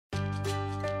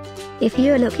If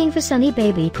you're looking for Sunny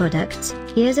Baby products,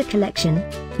 here's a collection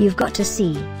you've got to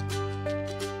see.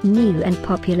 New and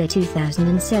popular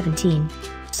 2017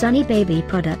 Sunny Baby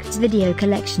Products Video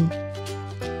Collection.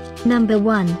 Number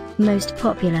 1, Most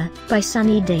Popular, by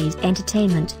Sunny Days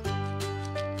Entertainment.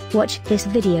 Watch this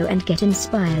video and get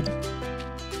inspired.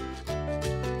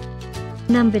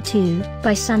 Number 2,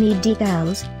 by Sunny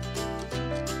Decals.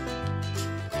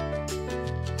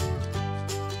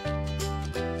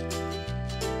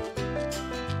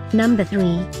 Number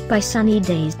 3, by Sunny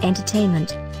Days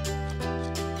Entertainment.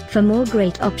 For more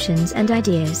great options and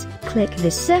ideas, click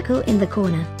this circle in the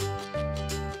corner.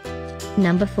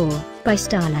 Number 4, by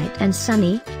Starlight and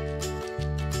Sunny.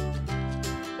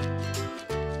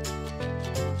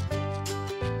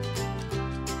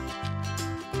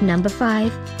 Number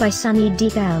 5, by Sunny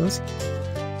Decals.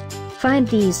 Find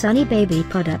these Sunny Baby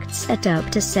products at up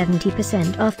to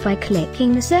 70% off by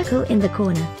clicking the circle in the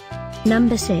corner.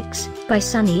 Number 6, by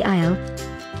Sunny Isle.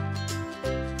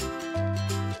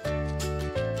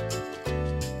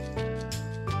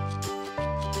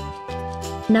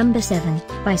 Number 7,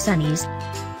 by Sunnies.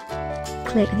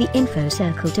 Click the info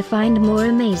circle to find more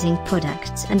amazing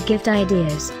products and gift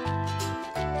ideas.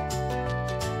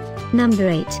 Number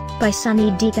 8, by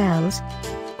Sunny Decals.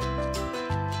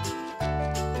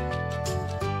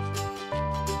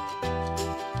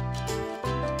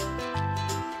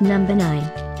 Number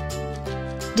 9.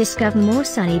 Discover more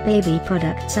Sunny Baby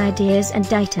products ideas and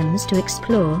items to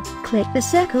explore, click the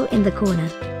circle in the corner.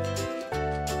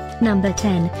 Number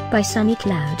 10, by Sunny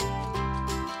Cloud.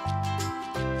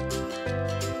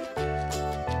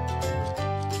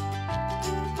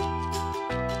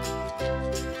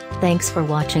 Thanks for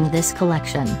watching this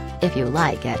collection. If you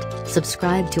like it,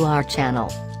 subscribe to our channel.